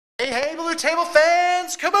Hey, Blue Table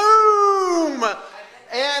fans, kaboom!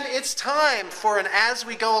 And it's time for an as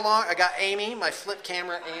we go along. I got Amy, my flip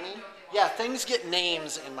camera Amy. Yeah, things get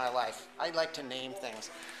names in my life. I like to name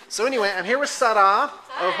things. So anyway, I'm here with Sada.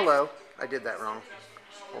 Hi. Oh, hello. I did that wrong.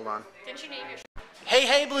 Hold on. Didn't you name your...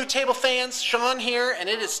 Hey, Blue Table fans, Shawn here, and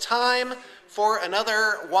it is time for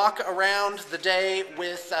another walk around the day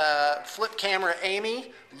with flip camera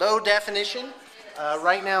Amy, low definition.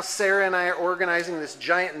 Right now, Sarah and I are organizing this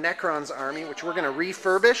giant Necrons army, which we're going to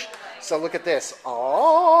refurbish. So look at this.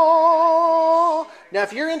 Oh! Now,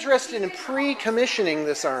 if you're interested in pre-commissioning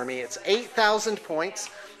this army, it's 8,000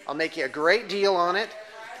 points. I'll make you a great deal on it.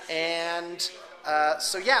 And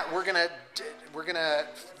so yeah, we're gonna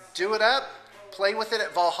do it up, play with it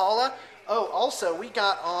at Valhalla. Oh, also we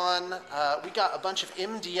got a bunch of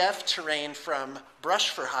MDF terrain from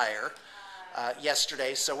Brush for Hire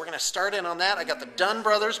yesterday, so we're gonna start in on that. I got the Dunn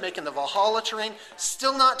brothers making the Valhalla terrain.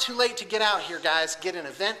 Still not too late to get out here, guys. Get an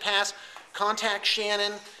event pass, contact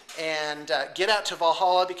Shannon, and get out to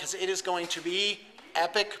Valhalla because it is going to be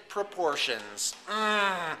epic proportions.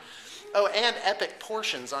 Oh, and epic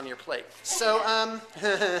portions on your plate. So,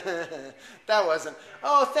 that wasn't.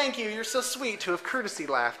 Oh, thank you. You're so sweet to have courtesy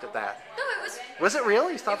laughed at that. No, it was... Was it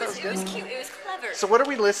real? You thought that was good? It was cute. It was clever. So what are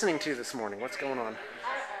we listening to this morning? What's going on?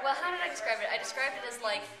 Well, how did I describe it? I described it as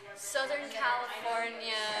like Southern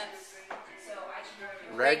California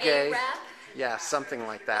reggae rap. Yeah, something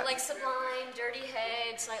like that. Like Sublime, Dirty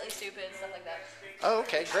Head, Slightly Stupid, stuff like that. Oh,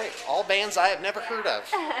 okay, great. All bands I have never heard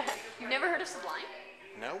of. You've never heard of Sublime?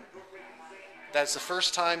 No. That's the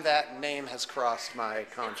first time that name has crossed my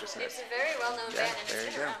consciousness. It's a very well-known band, and there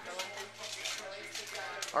it's you been go. around for a long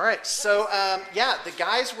time. All right, so yeah, the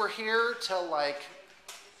guys were here till like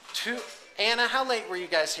 2. Anna, how late were you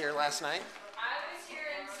guys here last night? I was here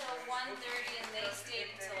until 1:30 and they stayed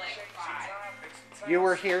until like 5. You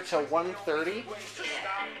were here till 1:30?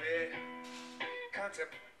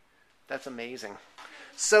 That's amazing.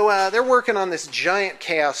 So they're working on this giant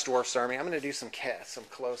Chaos Dwarfs army. I'm going to do some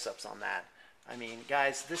close-ups on that. I mean,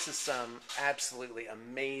 guys, this is some absolutely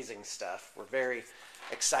amazing stuff. We're very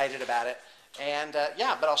excited about it. And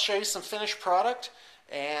yeah, but I'll show you some finished product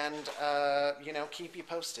and, you know, keep you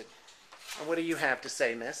posted. And what do you have to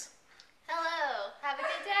say, miss? Hello. Have a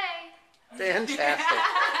good day. Fantastic.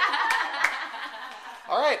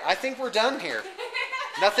 All right, I think we're done here.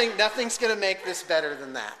 Nothing's going to make this better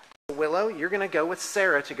than that. Willow, you're going to go with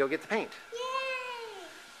Sarah to go get the paint. Yay!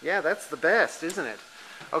 Yeah, that's the best, isn't it?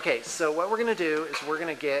 Okay, so what we're going to do is we're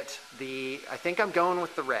going to get I think I'm going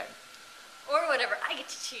with the red. Or whatever, I get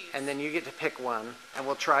to choose. And then you get to pick one, and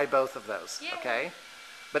we'll try both of those, Yay. okay?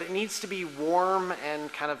 But it needs to be warm and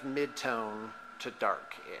kind of mid-tone to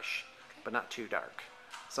dark-ish, but not too dark.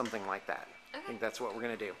 Something like that. Okay. I think that's what we're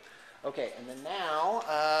going to do. Okay, and then now,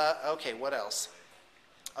 okay, what else?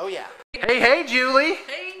 Oh, yeah. Hey, Julie.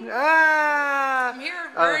 Hey. Ah! I'm here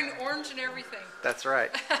wearing orange and everything. That's right.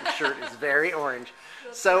 The shirt is very orange.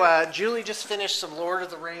 So Julie just finished some Lord of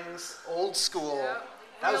the Rings old school. Yep.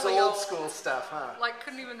 That was Really old old. school stuff, huh? Like,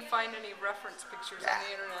 couldn't even find any reference pictures on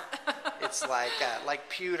the internet. It's like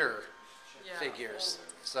pewter Yeah. figures.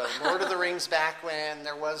 So Lord of the Rings back when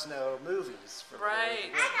there was no movies for the Lord of the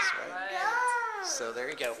Right. Rings, Right. So there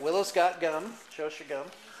you go. Willow's got gum. Show us your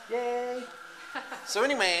gum. Yay! So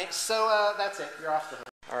anyway, that's it. You're off the hook.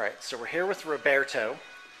 All right, so we're here with Roberto.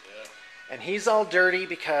 Yeah. And he's all dirty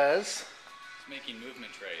because... It's making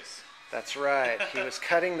movement trays. That's right. He was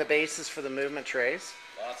cutting the bases for the movement trays,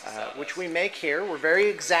 Lots of sawdust. which we make here. We're very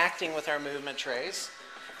exacting with our movement trays.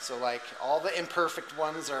 So like all the imperfect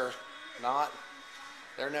ones are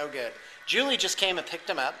they're no good. Julie just came and picked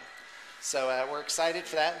them up. So we're excited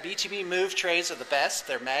for that. BTB move trays are the best.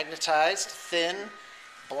 They're magnetized, thin,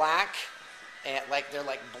 black, and they're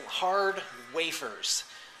like hard wafers.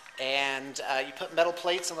 And you put metal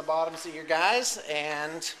plates on the bottoms of your guys,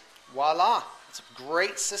 and voila. It's a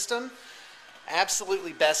great system.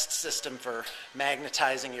 Absolutely best system for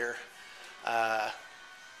magnetizing your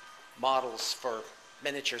models for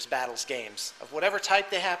miniatures, battles, games, of whatever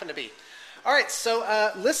type they happen to be. All right, so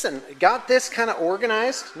listen, got this kind of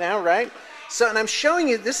organized now, right? So, and I'm showing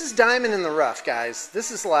you, this is diamond in the rough, guys. This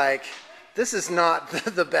is not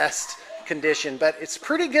the best condition, but it's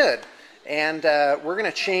pretty good. And we're going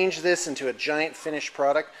to change this into a giant finished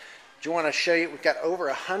product. Do you want to show you? We've got over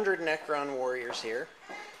 100 Necron warriors here,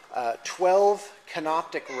 12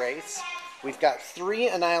 Canoptic wraiths. We've got 3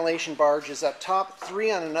 Annihilation barges up top,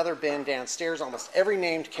 3 on another bin downstairs, almost every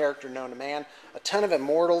named character known to man, a ton of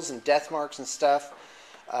immortals and death marks and stuff,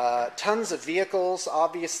 tons of vehicles,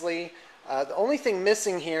 obviously. The only thing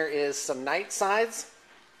missing here is some night sides.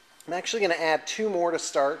 I'm actually going to add 2 more to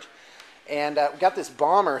start. And we got this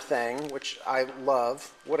bomber thing, which I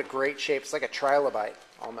love. What a great shape. It's like a trilobite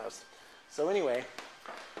almost. So anyway,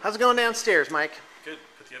 how's it going downstairs, Mike? Good.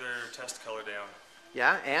 Put the other test color down.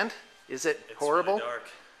 Yeah, and? Is it horrible? It's really dark.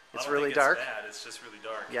 It's I don't really think dark? It's bad. It's just really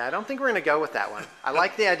dark. Yeah, I don't think we're going to go with that one. I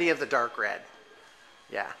like the idea of the dark red.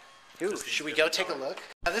 Yeah. Ooh, should we go take a look?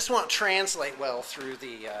 This won't translate well through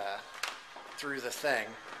the thing.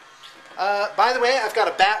 By the way, I've got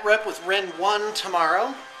a bat rep with Ren 1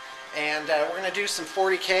 tomorrow, and we're going to do some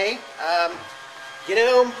 40K.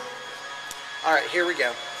 All right, here we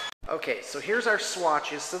go. Okay, so here's our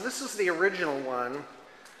swatches. So this is the original one,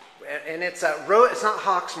 and it's it's not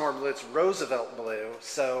Hawksmoor blue, it's Roosevelt blue.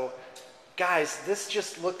 So, guys, this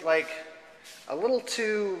just looked like a little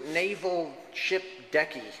too naval ship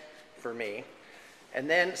decky for me. And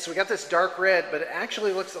then, so we got this dark red, but it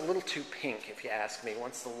actually looks a little too pink, if you ask me,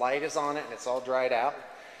 once the light is on it and it's all dried out.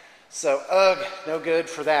 So, ugh, no good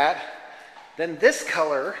for that. Then this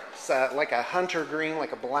color, it's like a hunter green,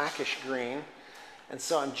 like a blackish green. And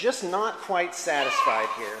so I'm just not quite satisfied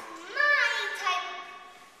here.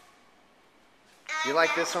 You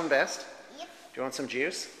like this one best? Yep. Do you want some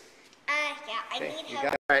juice? Yeah, I Okay, need you help.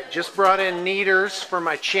 got it. All right, just brought in kneaders for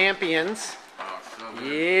my champions.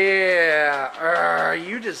 Yeah,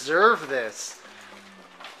 you deserve this.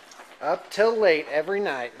 Up till late every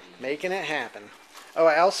night, making it happen. Oh,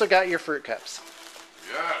 I also got your fruit cups.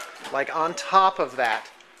 Yeah. Like on top of that.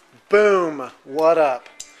 Boom, what up?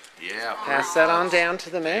 Yeah. Pass that on down to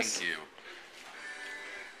the miss. Thank you.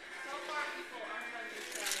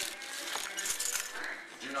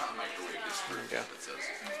 Do not microwave this fruit. There you go.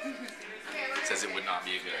 It says it would not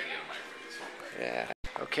be a good idea to microwave. Yeah.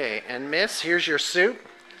 Okay, and miss, here's your soup.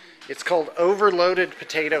 It's called overloaded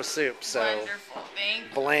potato soup, so Wonderful. Thank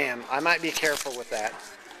you. blam. I might be careful with that.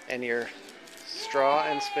 And your straw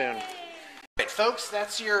and spoon. All right, folks,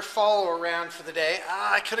 that's your follow around for the day.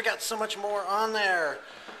 I could have got so much more on there.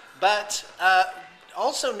 But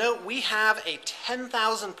also note, we have a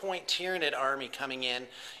 10,000 point Tyranid army coming in.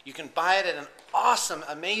 You can buy it at an awesome,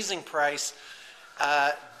 amazing price.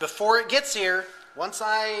 Before it gets here, once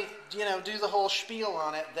I, do the whole spiel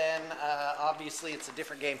on it, then obviously it's a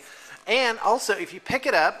different game. And also, if you pick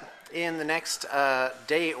it up in the next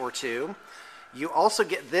day or two, you also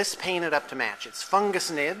get this painted up to match. It's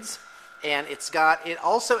Fungus Nids, and it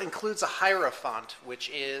also includes a Hierophant, which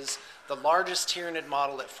is the largest Tyranid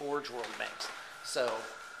model that Forge World makes. So,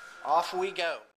 off we go.